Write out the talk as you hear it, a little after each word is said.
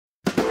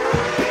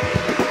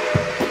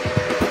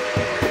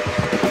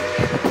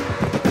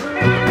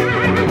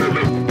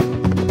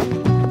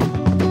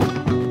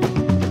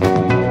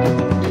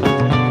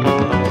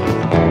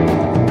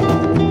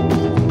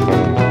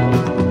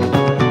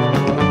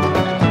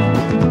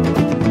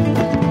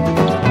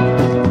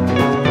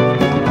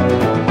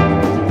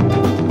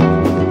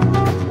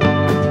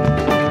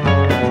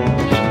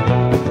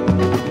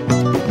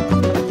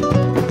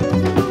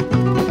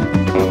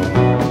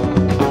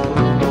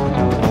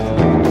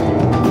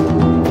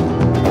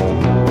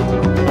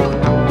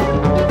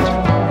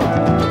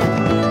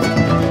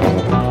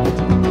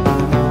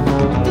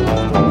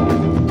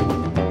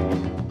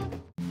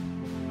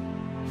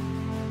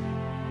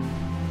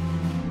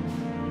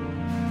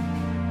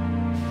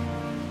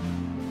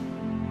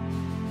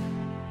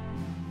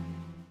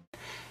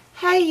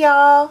Hey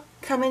y'all,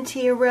 coming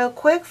to you real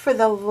quick for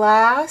the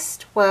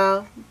last,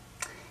 well,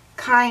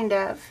 kind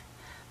of,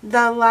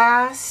 the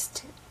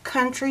last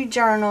country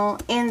journal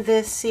in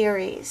this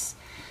series.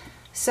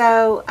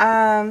 So,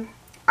 I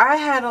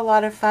had a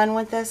lot of fun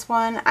with this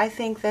one. I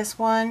think this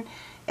one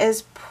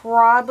is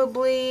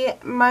probably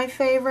my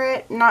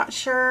favorite, not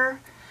sure.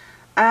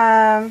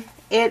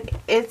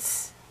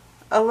 It's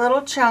a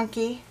little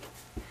chunky,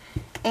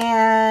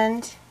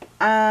 and,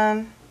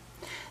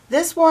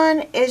 this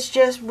one is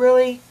just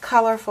really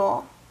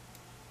colorful.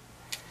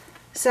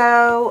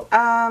 So,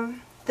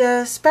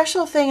 the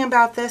special thing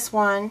about this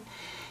one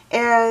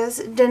is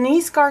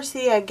Denise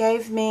Garcia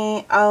gave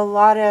me a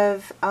lot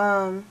of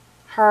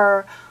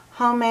her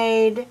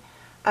homemade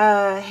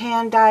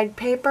hand-dyed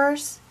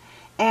papers,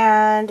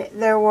 and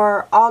there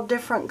were all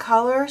different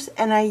colors,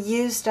 and I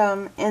used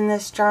them in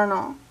this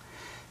journal.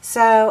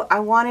 So I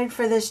wanted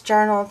for this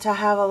journal to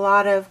have a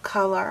lot of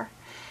color.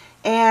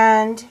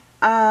 And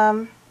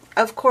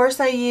of course,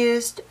 I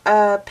used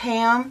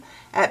Pam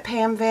at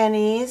Pam Van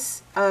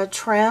E's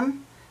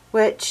trim,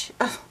 which,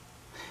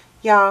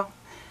 y'all,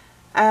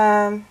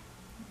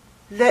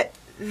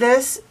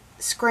 this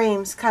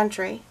screams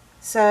country.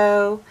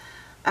 So,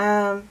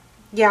 yeah,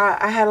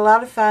 I had a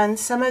lot of fun.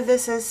 Some of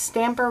this is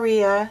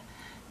Stamperia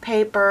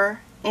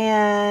paper,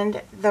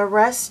 and the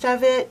rest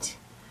of it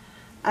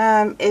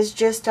is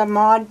just a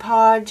Mod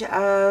Podge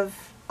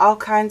of all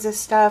kinds of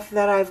stuff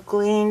that I've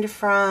gleaned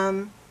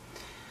from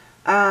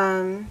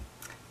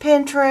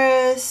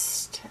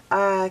Pinterest,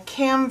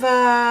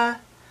 Canva,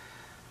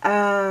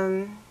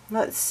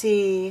 let's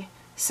see,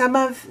 some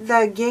of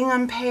the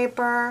gingham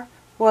paper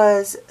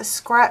was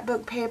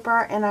scrapbook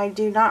paper, and I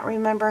do not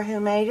remember who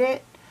made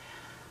it.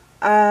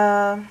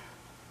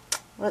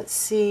 Let's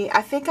see,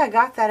 I think I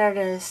got that at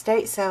an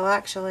estate sale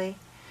actually.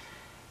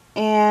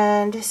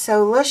 And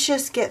so let's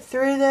just get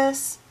through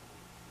this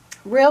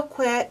real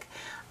quick.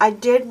 I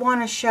did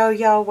want to show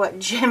y'all what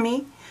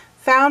Jimmy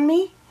found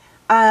me.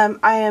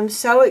 I am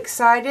so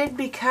excited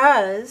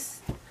because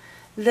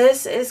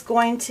this is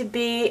going to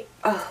be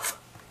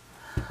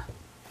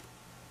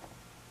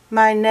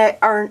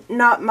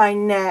not my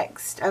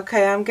next.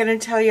 Okay, I'm going to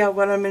tell y'all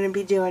what I'm going to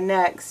be doing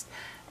next.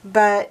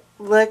 But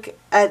look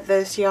at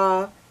this,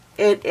 y'all.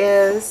 It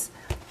is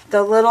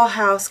the Little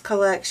House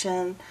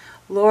collection,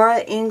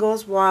 Laura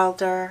Ingalls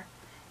Wilder,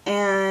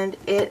 and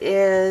it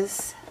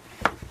is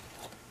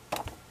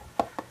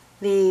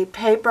the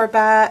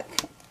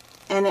paperback,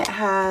 and it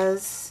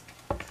has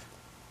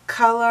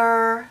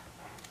color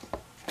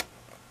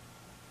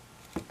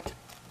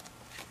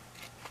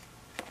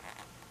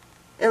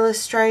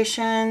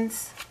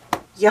illustrations.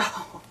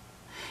 Y'all,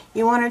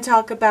 you want to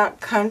talk about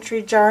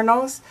country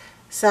journals?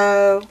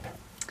 So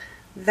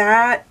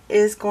that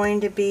is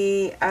going to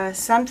be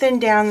something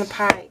down the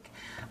pike.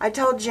 I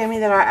told Jimmy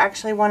that I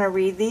actually want to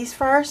read these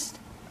first,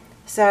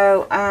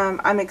 so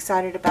I'm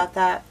excited about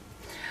that.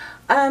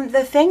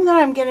 The thing that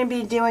I'm going to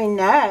be doing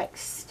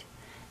next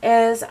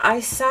is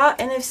I saw,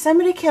 and if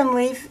somebody can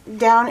leave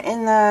down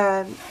in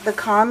the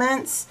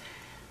comments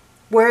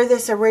where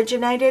this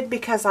originated,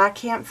 because I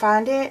can't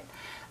find it,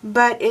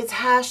 but it's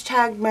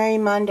hashtag Merry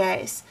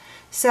Mondays.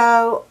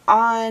 So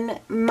on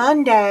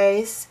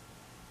Mondays,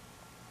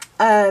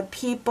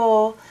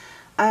 people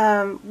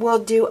will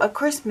do a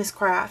Christmas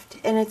craft,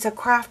 and it's a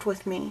craft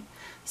with me.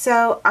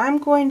 So I'm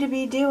going to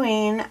be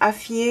doing a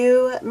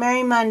few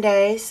Merry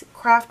Mondays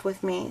craft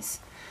with me's.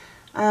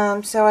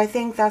 So I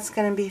think that's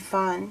going to be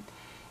fun.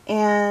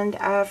 And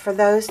for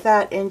those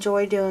that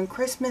enjoy doing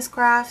Christmas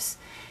crafts,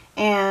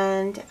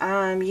 and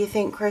you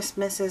think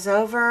Christmas is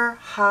over,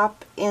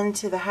 hop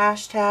into the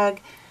hashtag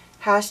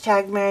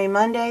Merry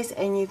Mondays,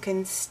 and you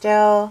can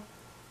still,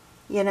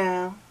 you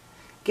know,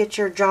 get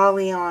your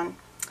jolly on.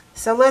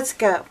 So let's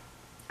go.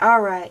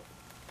 Alright.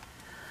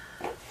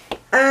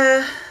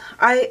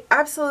 I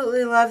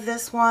absolutely love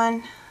this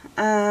one.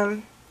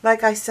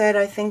 Like I said,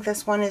 I think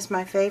this one is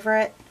my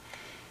favorite.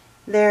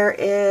 There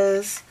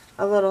is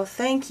a little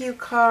thank you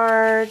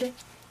card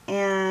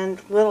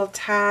and little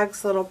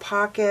tags, little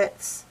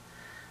pockets.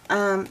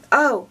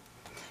 Oh,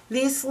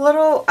 these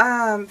little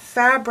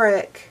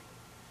fabric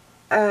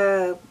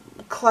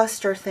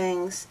cluster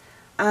things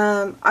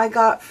I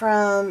got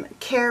from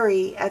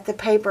Carrie at the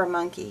Paper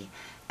Monkey,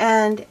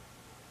 and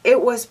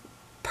it was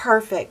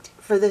perfect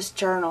for this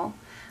journal.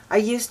 I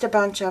used a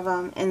bunch of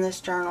them in this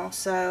journal,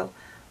 so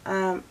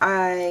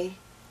I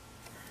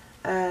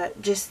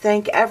just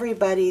thank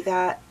everybody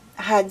that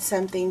had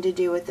something to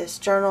do with this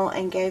journal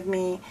and gave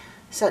me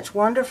such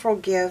wonderful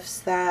gifts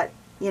that,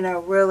 you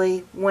know,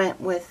 really went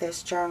with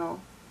this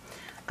journal.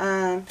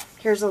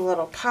 Here's a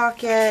little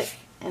pocket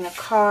and a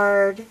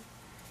card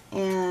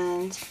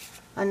and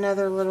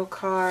another little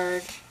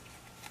card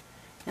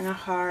and a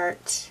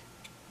heart.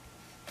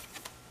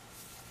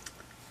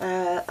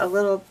 A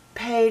little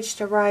page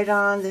to write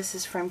on. This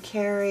is from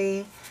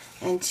Carrie,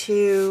 and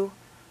two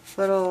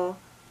little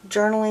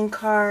journaling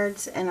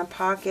cards and a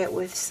pocket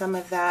with some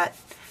of that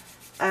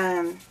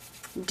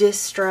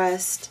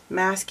distressed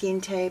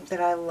masking tape that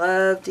I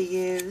love to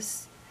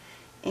use.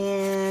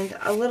 and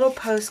a little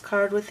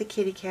postcard with a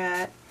kitty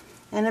cat,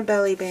 and a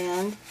belly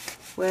band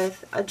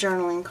with a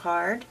journaling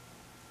card.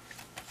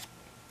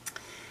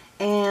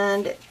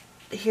 And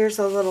here's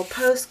a little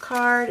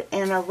postcard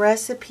and a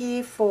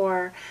recipe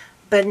for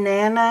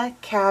banana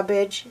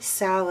cabbage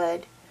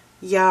salad.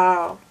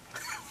 Y'all.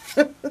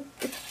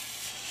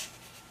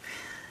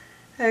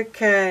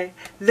 Okay,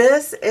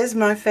 this is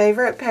my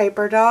favorite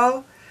paper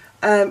doll.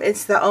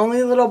 It's the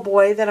only little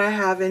boy that I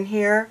have in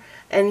here,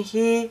 and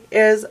he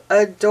is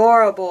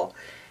adorable.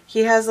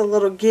 He has a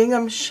little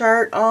gingham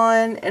shirt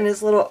on, and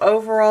his little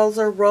overalls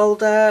are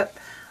rolled up.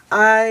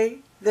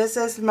 This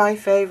is my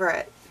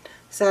favorite.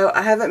 So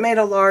I haven't made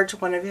a large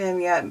one of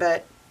him yet,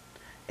 but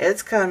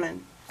it's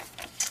coming.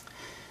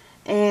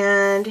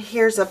 And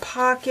here's a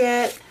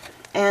pocket,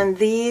 and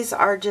these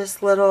are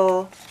just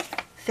little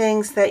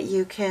things that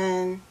you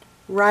can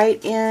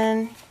write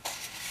in.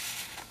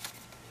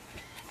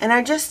 And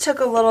I just took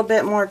a little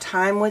bit more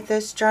time with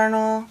this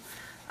journal.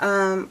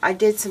 I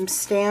did some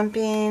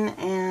stamping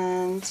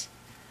and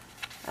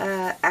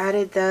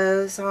added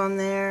those on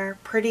there.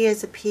 Pretty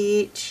as a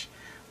peach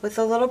with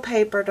a little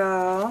paper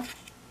doll.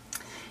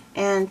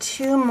 And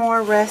 2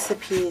 more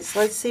recipes.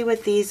 Let's see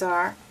what these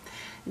are.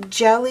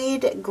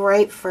 Jellied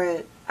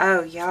grapefruit.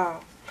 Oh,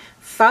 y'all.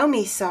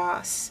 Foamy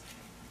sauce.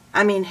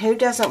 I mean, who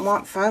doesn't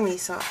want foamy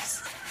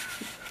sauce?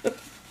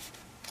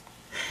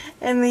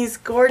 And these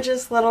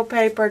gorgeous little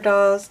paper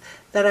dolls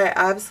that I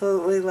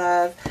absolutely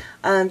love.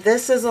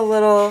 This is a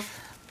little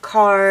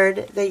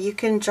card that you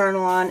can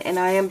journal on, and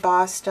I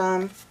embossed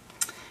them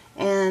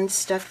and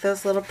stuck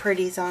those little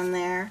pretties on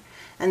there.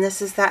 And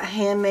this is that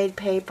handmade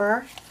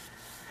paper.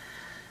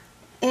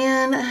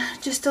 And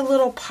just a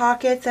little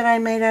pocket that I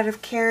made out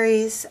of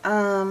Carrie's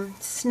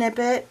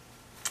snippet.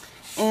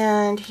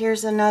 And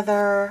here's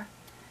another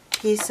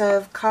piece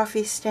of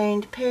coffee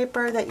stained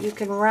paper that you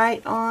can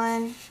write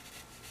on.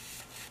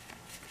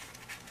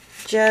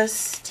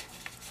 Just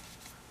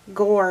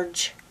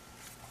gorge.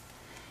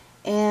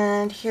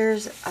 And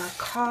here's a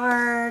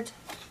card,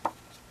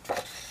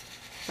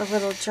 a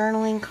little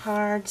journaling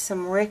card,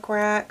 some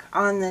rickrack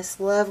on this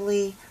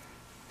lovely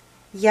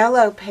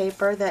yellow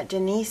paper that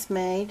Denise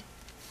made,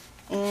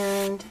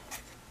 and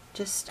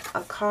just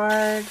a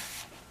card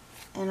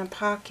and a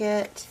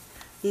pocket.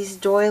 These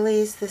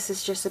doilies, this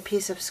is just a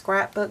piece of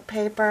scrapbook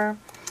paper.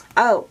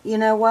 Oh, you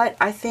know what?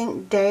 I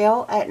think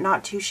Dale at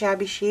Not Too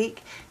Shabby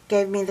Chic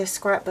gave me this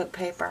scrapbook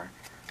paper.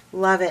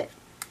 Love it.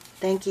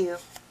 Thank you.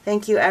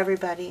 Thank you,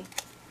 everybody.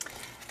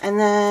 And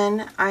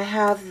then I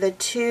have the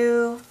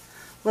 2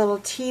 little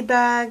tea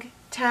bag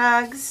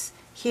tags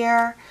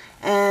here,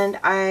 and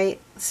I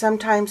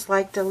sometimes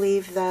like to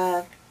leave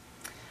the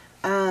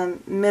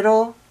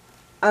middle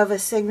of a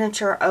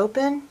signature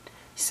open,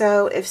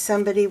 so if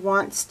somebody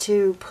wants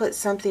to put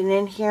something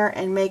in here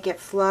and make it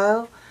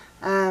flow,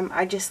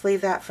 I just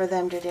leave that for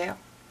them to do.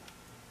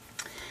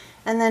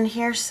 And then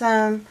here's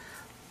some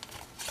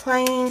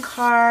playing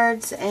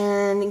cards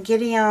and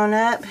Giddy On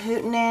Up,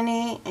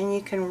 Hootenanny, and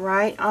you can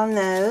write on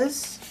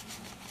those.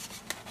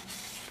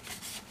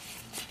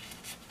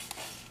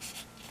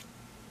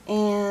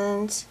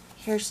 And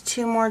here's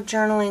 2 more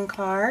journaling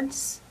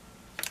cards.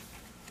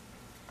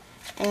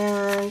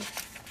 And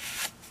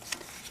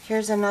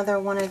here's another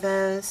one of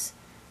those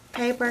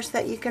papers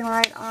that you can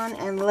write on.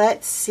 And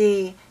let's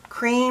see,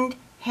 creamed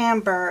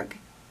Hamburg.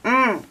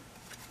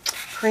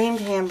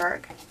 Creamed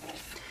Hamburg.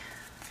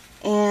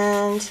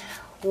 And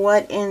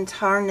what in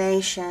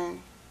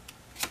tarnation.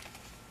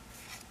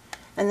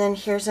 And then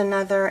here's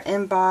another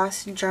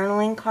embossed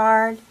journaling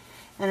card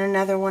and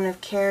another one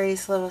of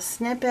Carrie's little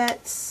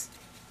snippets.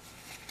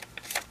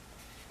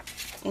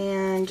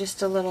 And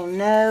just a little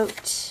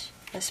note,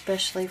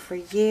 especially for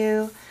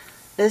you.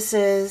 This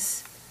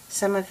is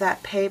some of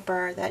that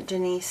paper that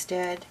Denise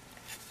did.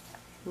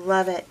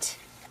 Love it.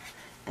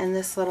 And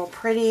this little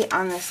pretty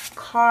on this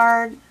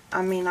card,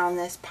 on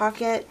this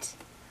pocket.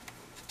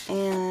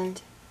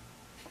 And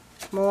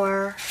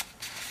more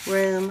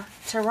room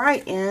to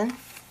write in.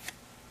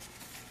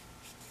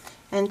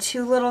 And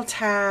 2 little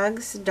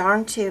tags,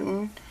 darn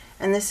tootin'.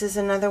 And this is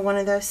another one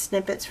of those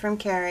snippets from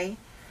Carrie.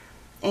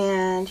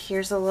 And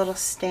here's a little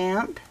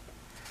stamp.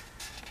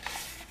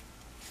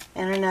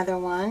 And another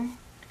one.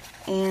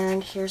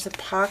 And here's a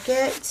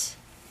pocket.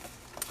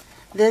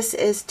 This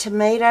is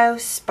tomato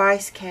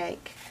spice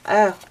cake.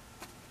 Oh,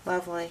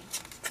 lovely.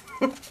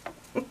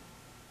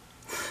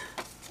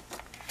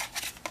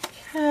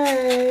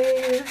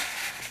 Okay.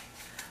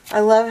 I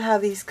love how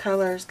these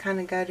colors kind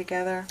of go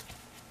together.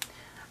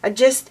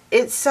 This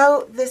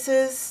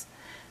is,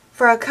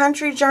 for a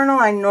country journal,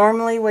 I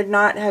normally would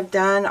not have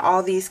done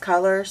all these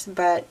colors,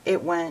 but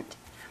it went.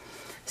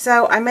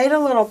 So I made a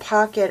little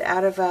pocket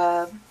out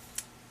of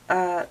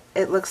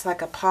it looks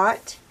like a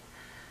pot,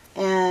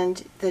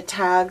 and the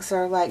tags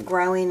are like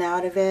growing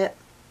out of it.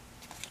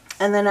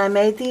 And then I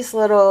made these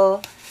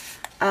little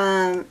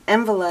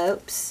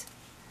envelopes,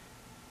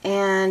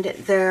 and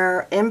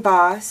they're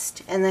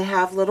embossed, and they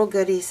have little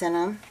goodies in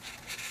them.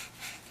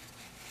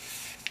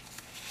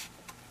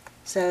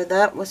 So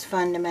that was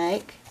fun to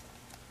make.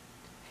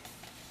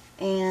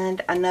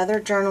 and another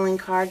journaling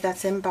card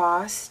that's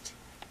embossed.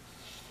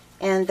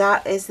 And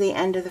that is the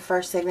end of the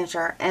first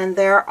signature. And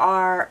there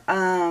are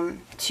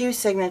 2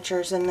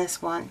 signatures in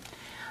this one.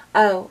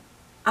 Oh,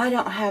 I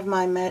don't have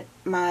my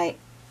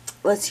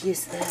let's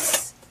use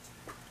this.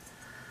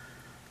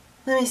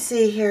 Let me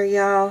see here,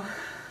 y'all.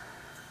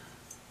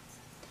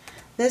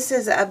 This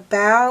is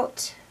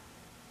about,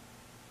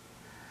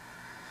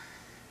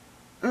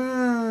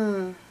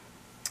 oh,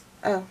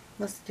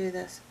 let's do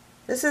this.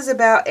 This is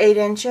about 8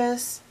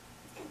 inches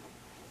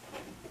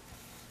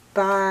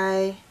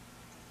by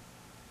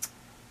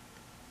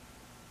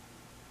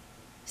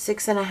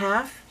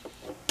 6.5.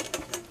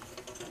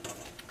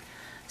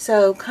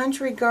 So,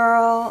 Country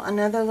Girl,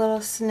 another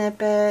little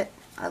snippet.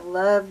 I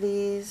love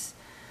these.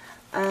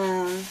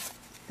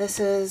 This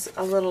is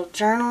a little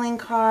journaling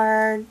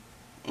card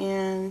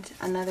and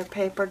another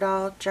paper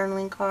doll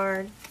journaling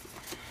card.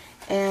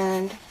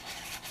 And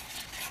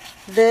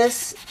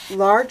this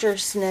larger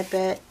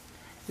snippet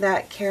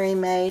that Carrie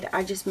made,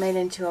 I just made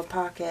into a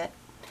pocket.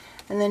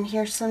 And then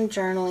here's some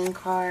journaling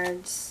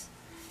cards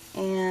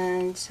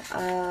and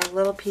a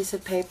little piece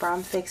of paper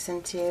I'm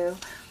fixing to.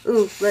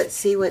 Ooh, let's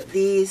see what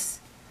these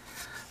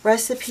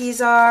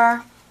recipes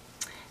are.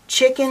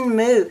 Chicken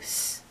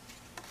mousse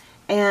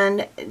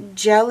and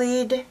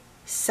jellied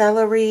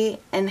celery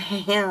and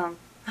ham.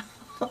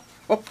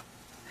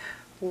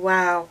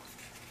 Wow.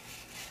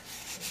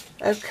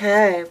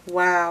 Okay,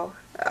 wow.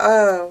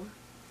 Oh,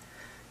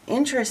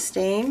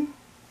 interesting.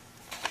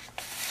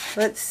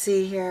 Let's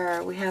see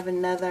here. We have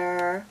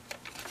another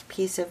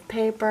piece of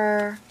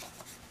paper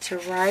to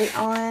write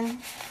on.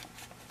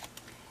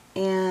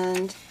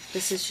 And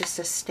this is just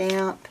a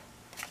stamp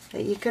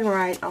that you can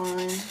write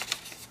on.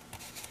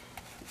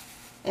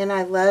 And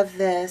I love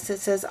this. It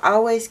says,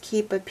 always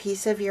keep a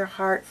piece of your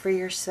heart for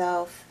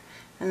yourself.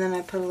 And then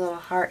I put a little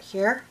heart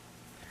here.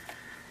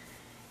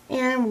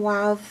 And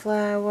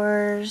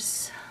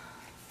wildflowers.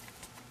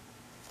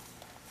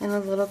 And a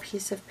little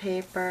piece of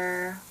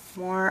paper.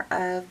 More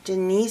of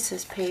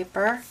Denise's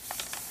paper.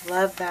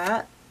 Love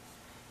that.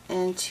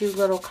 And 2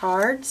 little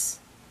cards.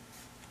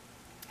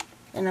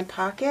 In a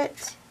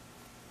pocket.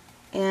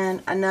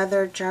 And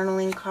another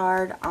journaling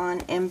card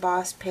on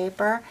embossed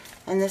paper.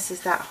 And this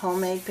is that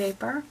homemade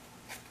paper.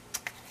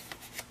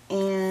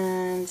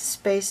 And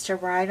space to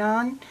write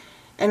on.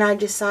 And I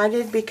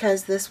decided,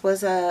 because this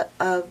was a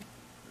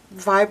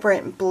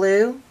vibrant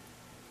blue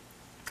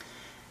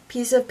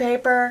piece of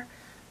paper,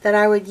 that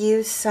I would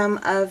use some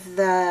of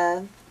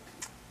the,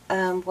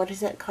 what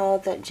is it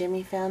called that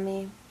Jimmy found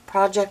me?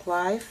 Project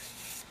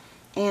Life.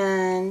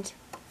 And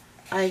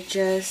I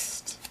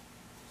just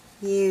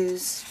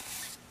use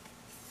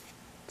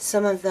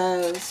some of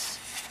those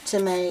to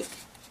make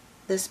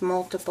this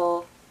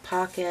multiple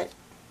pocket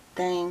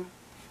thing.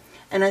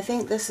 And I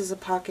think this is a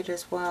pocket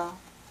as well.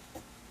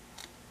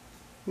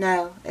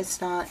 No,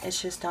 it's not.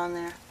 It's just on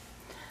there.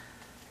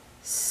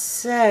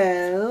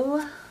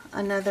 So,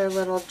 another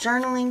little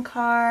journaling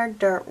card,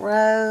 Dirt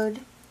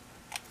Road.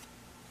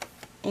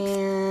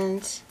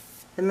 And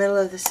the middle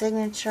of the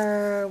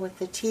signature with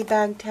the tea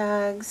bag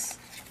tags.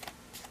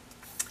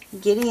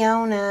 Giddy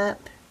on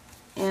up.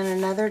 And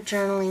another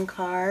journaling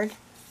card.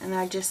 And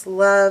I just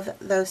love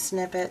those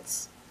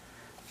snippets.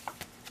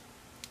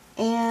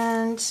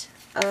 And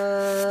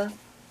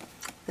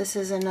this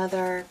is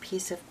another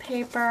piece of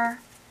paper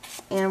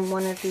and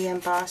one of the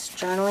embossed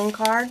journaling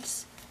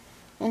cards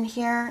in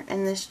here.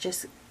 And this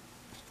just,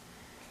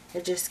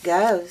 it just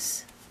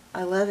goes.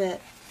 I love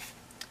it.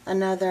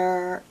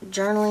 Another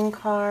journaling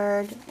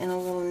card and a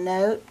little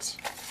note.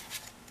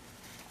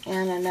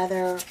 And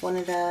another one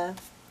of the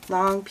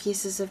long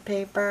pieces of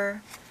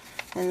paper.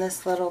 And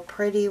this little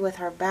pretty with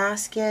her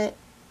basket.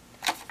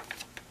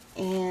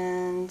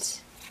 And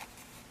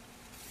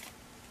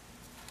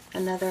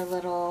another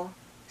little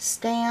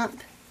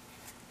stamp.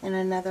 And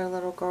another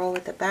little girl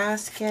with a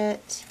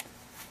basket.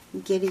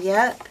 Giddy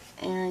up.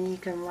 And you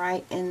can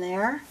write in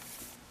there.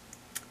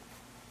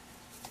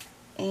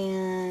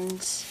 And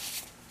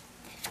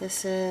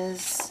this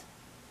is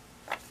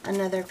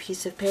another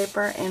piece of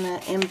paper and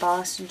an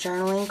embossed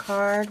journaling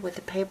card with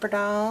a paper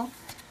doll.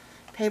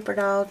 Paper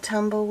doll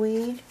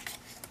tumbleweed.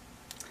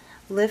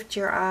 Lift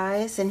your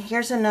eyes. And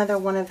here's another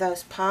one of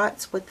those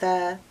pots with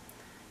the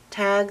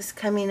tags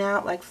coming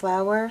out like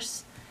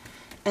flowers.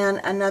 And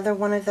another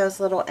one of those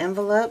little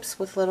envelopes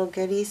with little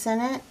goodies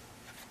in it.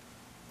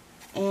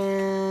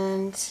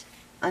 And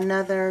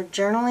another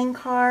journaling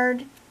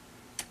card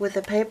with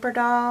a paper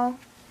doll.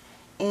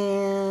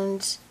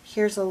 And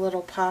here's a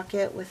little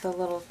pocket with a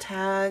little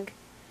tag.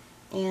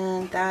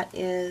 And that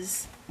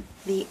is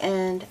the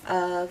end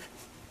of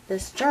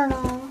this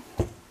journal.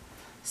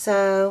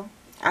 So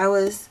I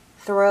was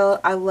thrilled.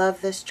 I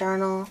love this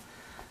journal.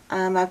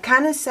 I'm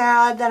kind of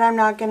sad that I'm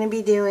not going to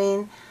be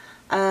doing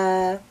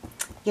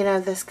you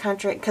know, this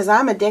country, because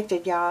I'm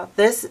addicted, y'all.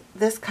 This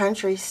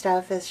country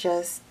stuff is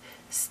just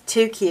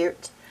too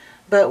cute.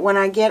 But when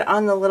I get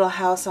on the Little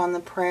House on the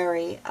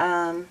Prairie,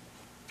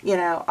 you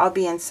know, I'll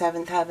be in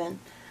 7th heaven.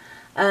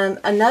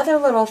 Another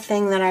little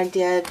thing that I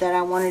did that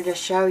I wanted to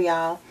show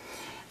y'all,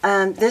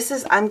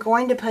 I'm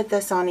going to put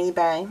this on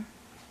eBay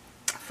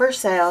for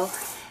sale,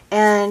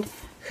 and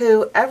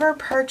whoever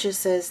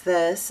purchases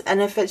this,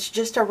 and if it's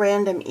just a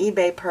random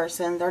eBay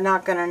person, they're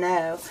not going to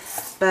know,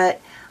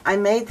 but I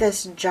made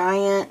this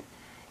giant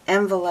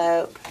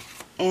envelope,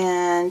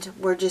 and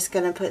we're just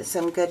going to put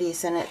some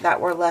goodies in it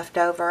that were left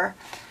over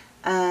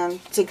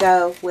to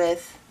go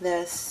with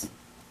this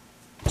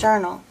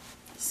journal.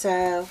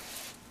 So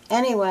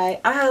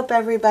anyway, I hope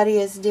everybody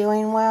is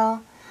doing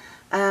well,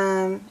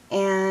 and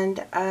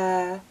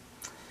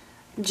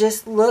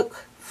just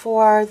look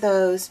for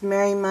those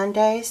Merry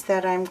Mondays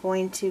that I'm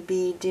going to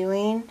be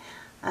doing.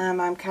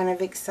 I'm kind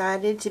of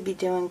excited to be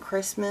doing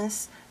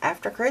Christmas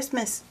after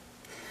Christmas.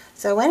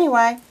 So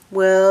anyway,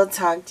 we'll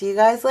talk to you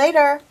guys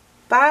later.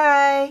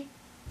 Bye!